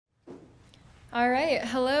All right,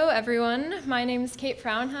 hello everyone. My name is Kate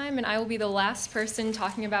Frauenheim, and I will be the last person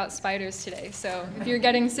talking about spiders today. So if you're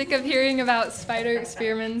getting sick of hearing about spider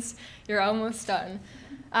experiments, you're almost done.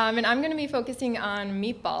 And I'm going to be focusing on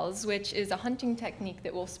meatballs, which is a hunting technique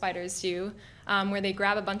that wolf spiders do, where they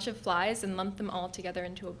grab a bunch of flies and lump them all together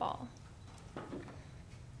into a ball.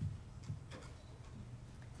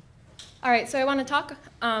 All right, so I want to talk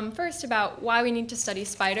first about why we need to study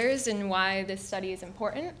spiders and why this study is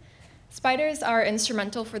important. Spiders are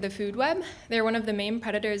instrumental for the food web. They're one of the main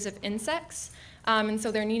predators of insects, and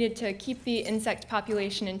so they're needed to keep the insect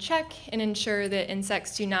population in check and ensure that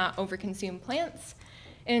insects do not overconsume plants.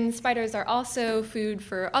 And spiders are also food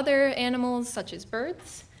for other animals, such as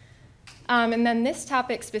birds. And then this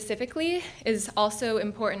topic specifically is also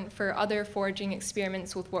important for other foraging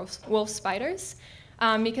experiments with wolf spiders,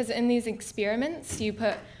 because in these experiments, you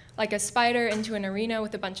put like a spider into an arena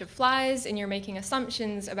with a bunch of flies, and you're making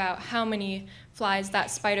assumptions about how many flies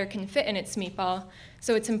that spider can fit in its meatball.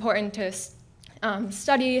 So it's important to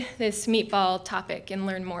study this meatball topic and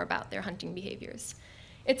learn more about their hunting behaviors.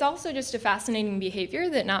 It's also just a fascinating behavior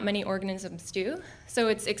that not many organisms do, so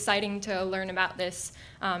it's exciting to learn about this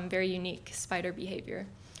very unique spider behavior.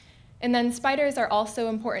 And then spiders are also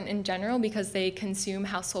important in general because they consume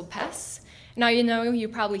household pests. Now, you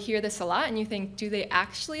probably hear this a lot, and you think, do they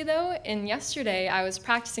actually, though? And yesterday, I was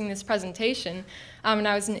practicing this presentation, and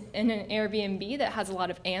I was in an Airbnb that has a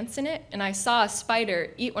lot of ants in it, and I saw a spider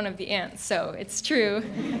eat one of the ants. So it's true.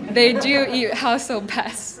 They do eat household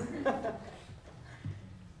pests.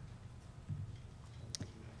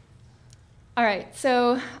 All right,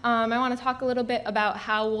 so I want to talk a little bit about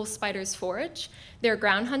how wolf spiders forage. They're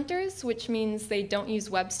ground hunters, which means they don't use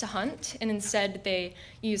webs to hunt, and instead they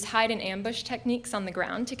use hide and ambush techniques on the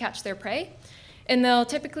ground to catch their prey. And they'll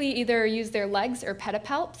typically either use their legs or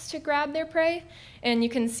pedipalps to grab their prey. And you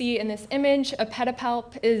can see in this image, a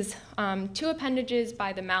pedipalp is two appendages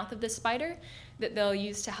by the mouth of the spider that they'll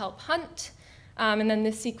use to help hunt. And then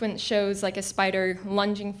this sequence shows like a spider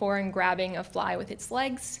lunging for and grabbing a fly with its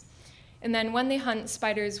legs. And then when they hunt,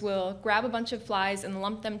 spiders will grab a bunch of flies and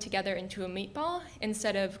lump them together into a meatball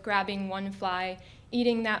instead of grabbing one fly,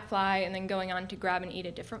 eating that fly, and then going on to grab and eat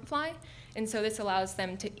a different fly. And so this allows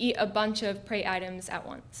them to eat a bunch of prey items at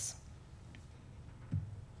once.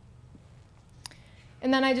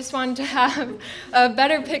 And then I just wanted to have a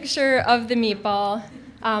better picture of the meatball,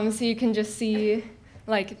 so you can just see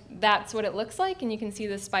like that's what it looks like, and you can see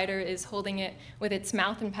the spider is holding it with its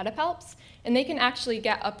mouth and pedipalps. And they can actually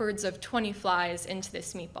get upwards of 20 flies into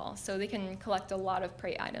this meatball, so they can collect a lot of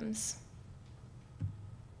prey items.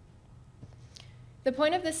 The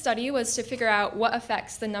point of this study was to figure out what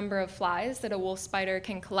affects the number of flies that a wolf spider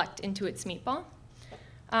can collect into its meatball.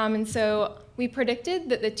 And so we predicted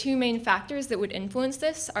that the two main factors that would influence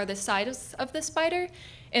this are the size of the spider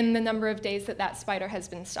and the number of days that that spider has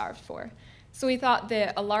been starved for. So we thought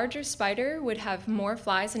that a larger spider would have more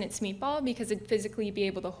flies in its meatball because it'd physically be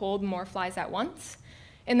able to hold more flies at once.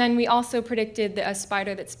 And then we also predicted that a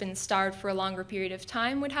spider that's been starved for a longer period of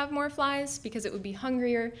time would have more flies because it would be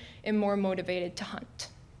hungrier and more motivated to hunt.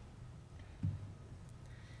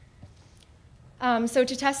 So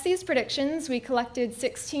to test these predictions, we collected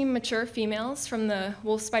 16 mature females from the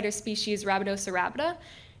wolf spider species Rabidosa rabida,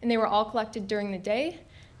 and they were all collected during the day.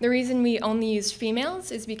 The reason we only used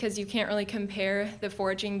females is because you can't really compare the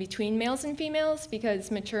foraging between males and females because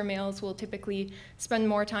mature males will typically spend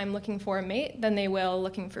more time looking for a mate than they will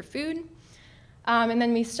looking for food. And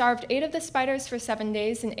then we starved 8 of the spiders for 7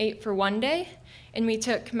 days and 8 for 1 day. And we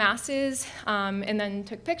took masses and then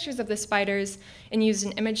took pictures of the spiders and used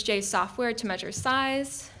an ImageJ software to measure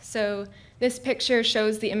size. So this picture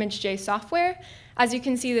shows the ImageJ software. As you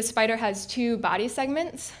can see, the spider has 2 body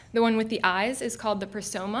segments. The one with the eyes is called the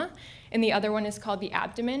prosoma, and the other one is called the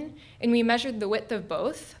abdomen. And we measured the width of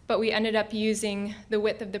both, but we ended up using the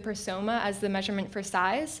width of the prosoma as the measurement for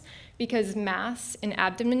size because mass and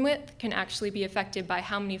abdomen width can actually be affected by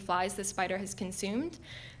how many flies the spider has consumed.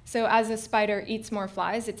 So as a spider eats more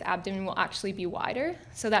flies, its abdomen will actually be wider.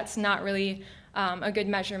 So that's not really a good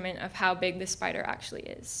measurement of how big the spider actually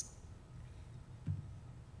is.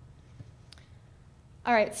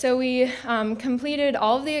 All right, so we completed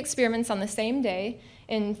all of the experiments on the same day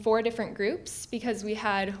in 4 different groups because we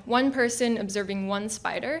had 1 person observing 1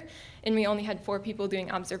 spider, and we only had 4 people doing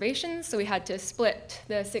observations, so we had to split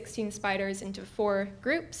the 16 spiders into 4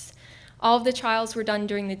 groups. All of the trials were done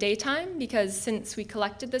during the daytime because since we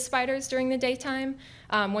collected the spiders during the daytime,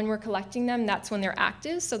 when we're collecting them, that's when they're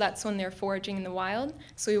active, so that's when they're foraging in the wild.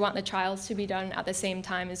 So we want the trials to be done at the same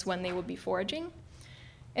time as when they will be foraging.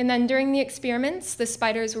 And then during the experiments, the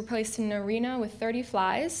spiders were placed in an arena with 30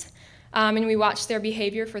 flies. and we watched their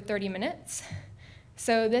behavior for 30 minutes.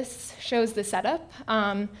 So this shows the setup.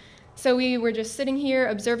 So we were just sitting here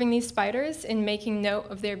observing these spiders and making note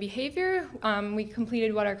of their behavior. We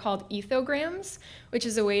completed what are called ethograms, which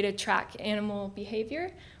is a way to track animal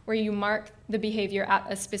behavior, where you mark the behavior at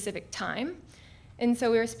a specific time. And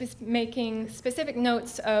so we were making specific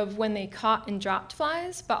notes of when they caught and dropped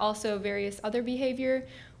flies, but also various other behavior.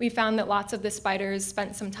 We found that lots of the spiders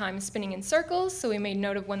spent some time spinning in circles, so we made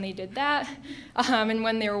note of when they did that, and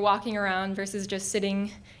when they were walking around versus just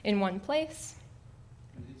sitting in one place.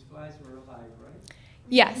 And these flies were alive, right?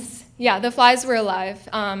 Yes, yeah, the flies were alive,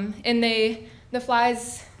 and the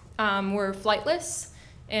flies were flightless,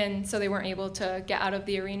 and so they weren't able to get out of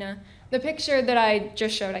the arena. The picture that I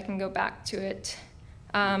just showed, I can go back to it.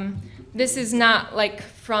 This is not like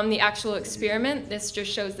from the actual experiment. This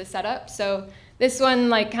just shows the setup. So this one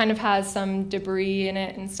like kind of has some debris in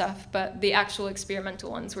it and stuff, but the actual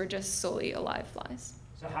experimental ones were just solely alive flies.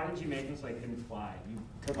 So how did you make them so they couldn't fly? You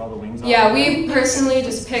took all the wings off? Yeah, we personally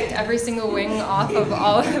just picked every single wing off of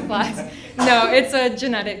all of the flies. No, it's a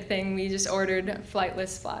genetic thing. We just ordered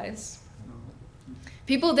flightless flies.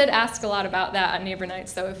 People did ask a lot about that at neighbor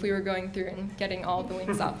nights, though, if we were going through and getting all the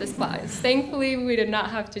wings off the flies. Thankfully, we did not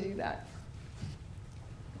have to do that.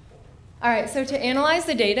 All right, so to analyze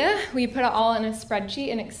the data, we put it all in a spreadsheet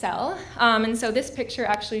in Excel. And so this picture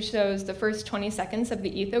actually shows the first 20 seconds of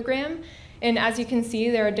the ethogram. And as you can see,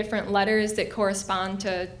 there are different letters that correspond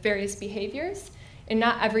to various behaviors. And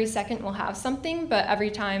not every second will have something, but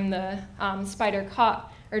every time the spider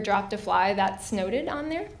caught or dropped a fly, that's noted on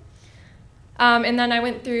there. And then I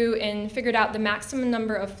went through and figured out the maximum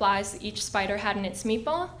number of flies that each spider had in its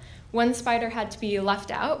meatball. One spider had to be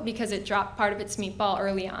left out because it dropped part of its meatball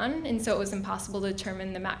early on, and so it was impossible to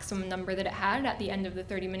determine the maximum number that it had at the end of the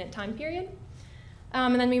 30-minute time period.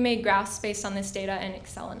 And then we made graphs based on this data in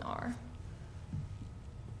Excel and R.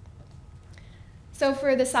 So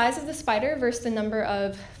for the size of the spider versus the number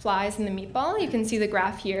of flies in the meatball, you can see the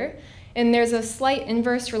graph here. And there's a slight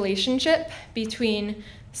inverse relationship between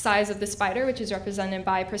size of the spider, which is represented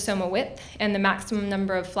by prosoma width, and the maximum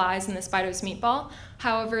number of flies in the spider's meatball.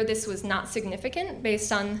 However, this was not significant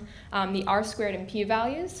based on the R-squared and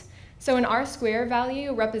p-values. So an R-squared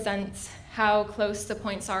value represents how close the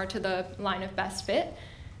points are to the line of best fit.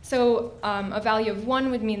 So a value of 1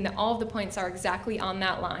 would mean that all of the points are exactly on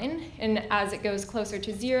that line, and as it goes closer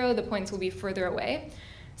to 0, the points will be further away.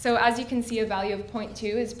 So as you can see, a value of 0.2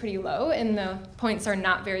 is pretty low, and the points are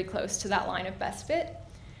not very close to that line of best fit.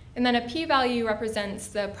 And then a p-value represents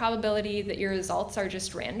the probability that your results are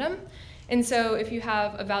just random. And so if you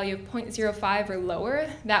have a value of 0.05 or lower,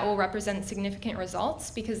 that will represent significant results,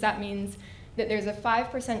 because that means that there's a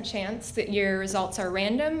 5% chance that your results are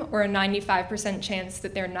random, or a 95% chance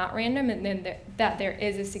that they're not random, and then that there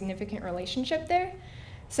is a significant relationship there.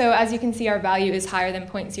 So as you can see, our value is higher than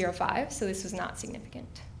 0.05, so this was not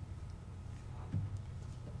significant.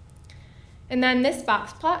 And then this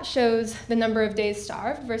box plot shows the number of days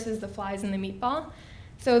starved versus the flies in the meatball.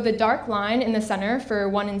 So the dark line in the center for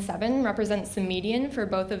 1 and 7 represents the median for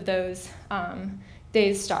both of those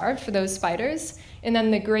days starved for those spiders. And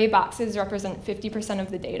then the gray boxes represent 50%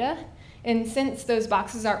 of the data. And since those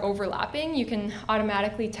boxes are overlapping, you can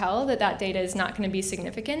automatically tell that that data is not going to be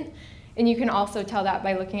significant. And you can also tell that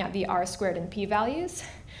by looking at the R-squared and p-values.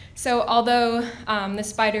 So although the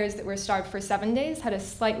spiders that were starved for 7 days had a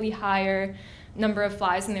slightly higher number of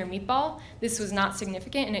flies in their meatball, this was not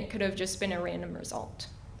significant, and it could have just been a random result.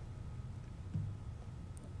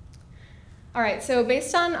 All right, so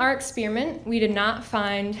based on our experiment, we did not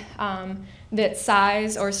find that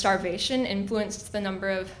size or starvation influenced the number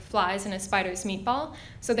of flies in a spider's meatball.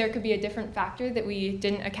 So there could be a different factor that we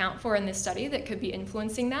didn't account for in this study that could be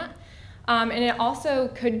influencing that. And it also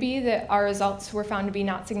could be that our results were found to be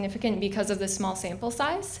not significant because of the small sample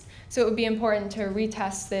size. So it would be important to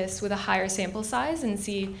retest this with a higher sample size and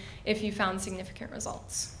see if you found significant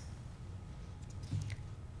results.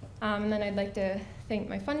 And then I'd like to thank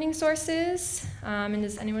my funding sources. And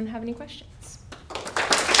does anyone have any questions?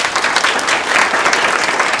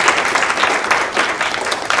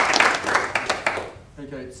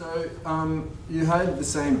 Okay, so you had the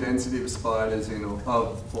same density of spiders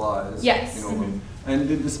of flies yes. in all of them. And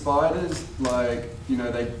did the spiders, like, you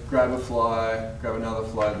know, they grab a fly, grab another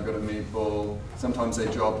fly, they've got a meatball, sometimes they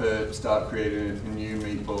drop it, start creating a new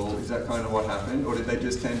meatball. Is that kind of what happened? Or did they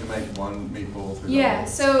just tend to make one meatball through Yeah,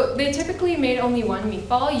 so they typically made only one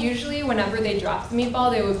meatball. Usually whenever they dropped the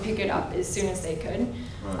meatball, they would pick it up as soon as they could.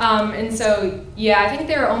 Right. And so, yeah, I think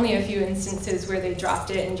there are only a few instances where they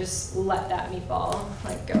dropped it and just let that meatball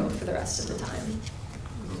like go for the rest of the time.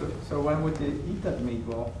 So when would they eat that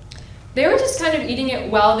meatball? They were just kind of eating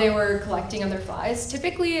it while they were collecting other flies.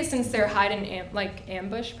 Typically, since they're hide and like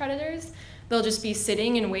ambush predators, they'll just be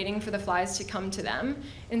sitting and waiting for the flies to come to them.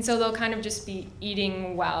 And so they'll kind of just be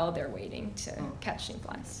eating while they're waiting to catch new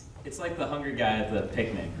flies. It's like the hungry guy at the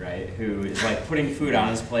picnic, right? Who is like putting food on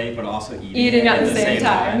his plate, but also eating it at the same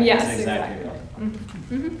time. Yes, That's exactly. right.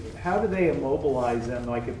 How do they immobilize them,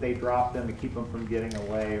 like if they drop them to keep them from getting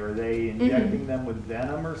away? Are they injecting them with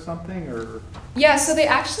venom or something? Or Yeah, so they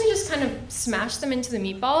actually just kind of smash them into the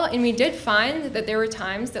meatball, and we did find that there were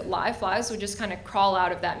times that live flies would just kind of crawl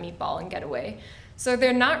out of that meatball and get away. So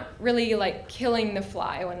they're not really like killing the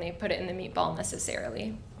fly when they put it in the meatball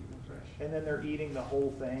necessarily. and then they're eating the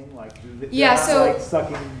whole thing, like they're Yeah, not, so like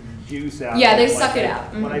sucking juice out. yeah, of it, they like suck it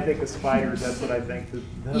out. When I think of spiders, that's what I think.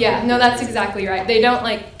 Yeah, no, that's exactly right. They don't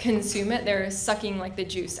like consume it; they're sucking like the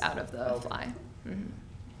juice out of the fly. Mm-hmm.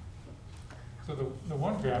 So the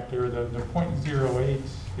one graph there, the 0.08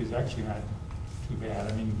 is actually not too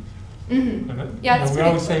bad. I mean, Yeah, it's we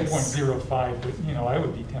always say close. 0.05, but I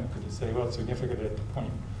would be tempted to say, well, it's significant at the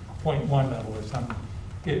 0.1 level or something.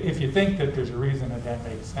 If you think that there's a reason that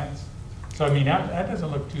makes sense. So I mean, that doesn't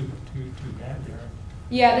look too bad there.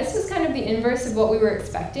 Yeah, this is kind of the inverse of what we were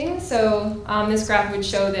expecting. So this graph would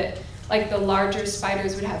show that like the larger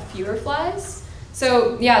spiders would have fewer flies.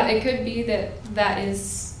 So yeah, it could be that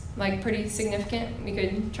is like pretty significant. We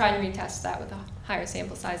could try and retest that with a higher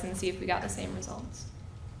sample size and see if we got the same results.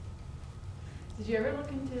 Did you ever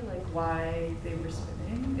look into like why they were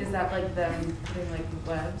spinning? Is that like them putting like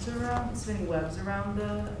spinning webs around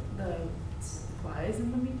the flies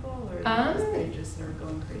in the meatball, or they just are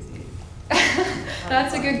going crazy?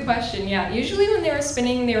 That's a good question. Yeah, usually when they were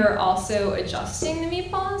spinning, they were also adjusting the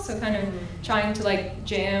meatball, so kind of trying to like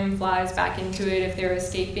jam flies back into it if they're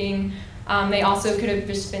escaping. They also could have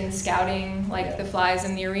just been scouting like the flies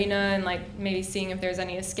in the arena and like maybe seeing if there's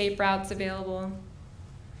any escape routes available.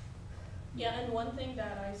 Yeah, and one thing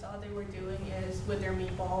that I saw they were doing is with their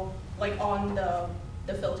meatball, like on the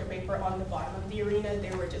filter paper on the bottom of the arena, they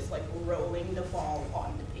were just like rolling the ball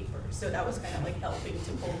on the paper. So that was kind of like helping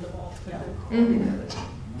to pull the ball together.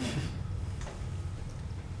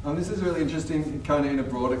 This is really interesting, kind of in a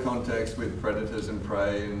broader context with predators and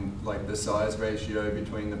prey, and like the size ratio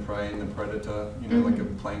between the prey and the predator. Like a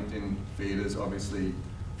plankton feeder is obviously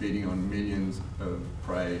feeding on millions of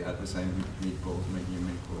prey at the same meatballs, making a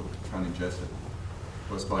meatball can't ingest it.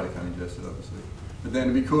 Or a spider can't ingest it, obviously. But then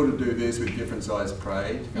it'd be cool to do this with different sized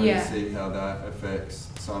prey to kind of see how that affects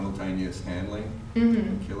simultaneous handling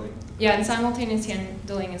and killing. Yeah, and simultaneous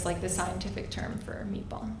handling is like the scientific term for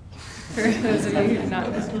meatball. For those of you who do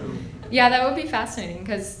not know. Yeah, that would be fascinating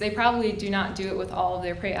because they probably do not do it with all of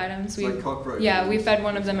their prey items. It's like cockroaches. Yeah, we fed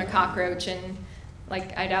one of them a cockroach, and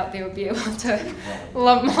like I doubt they would be able to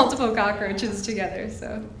lump multiple cockroaches together.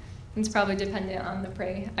 So it's probably dependent on the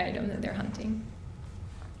prey item that they're hunting.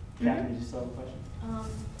 Catherine, did you still have a question?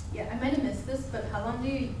 Yeah, I might have missed this, but how long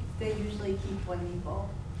do they usually keep one meatball?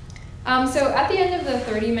 So at the end of the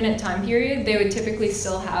 30-minute time period, they would typically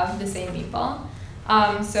still have the same meatball.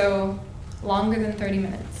 So longer than 30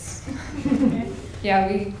 minutes. Yeah,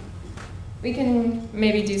 we can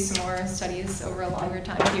maybe do some more studies over a longer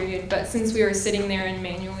time period, but since we were sitting there and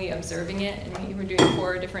manually observing it, and we were doing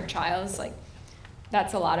 4 different trials, like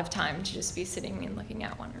that's a lot of time to just be sitting and looking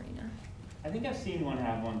at one arena. I think I've seen one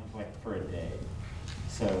have one like for a day.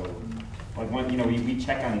 So, like we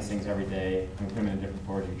check on these things every day and we put them in different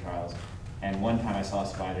foraging trials. And one time I saw a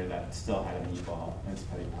spider that still had a meatball in its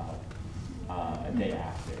petty pod a day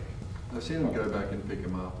after. I've seen them go back and pick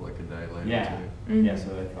them up like a day later Yeah, too. yeah. So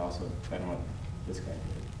that could also depend on what this guy did.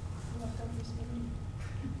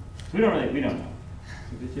 We don't know.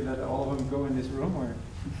 So did you let all of them go in this room, or?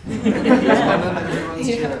 Everyone's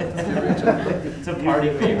It's a party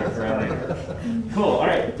favor for everyone. Cool. All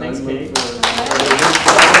right. Thanks, Kate.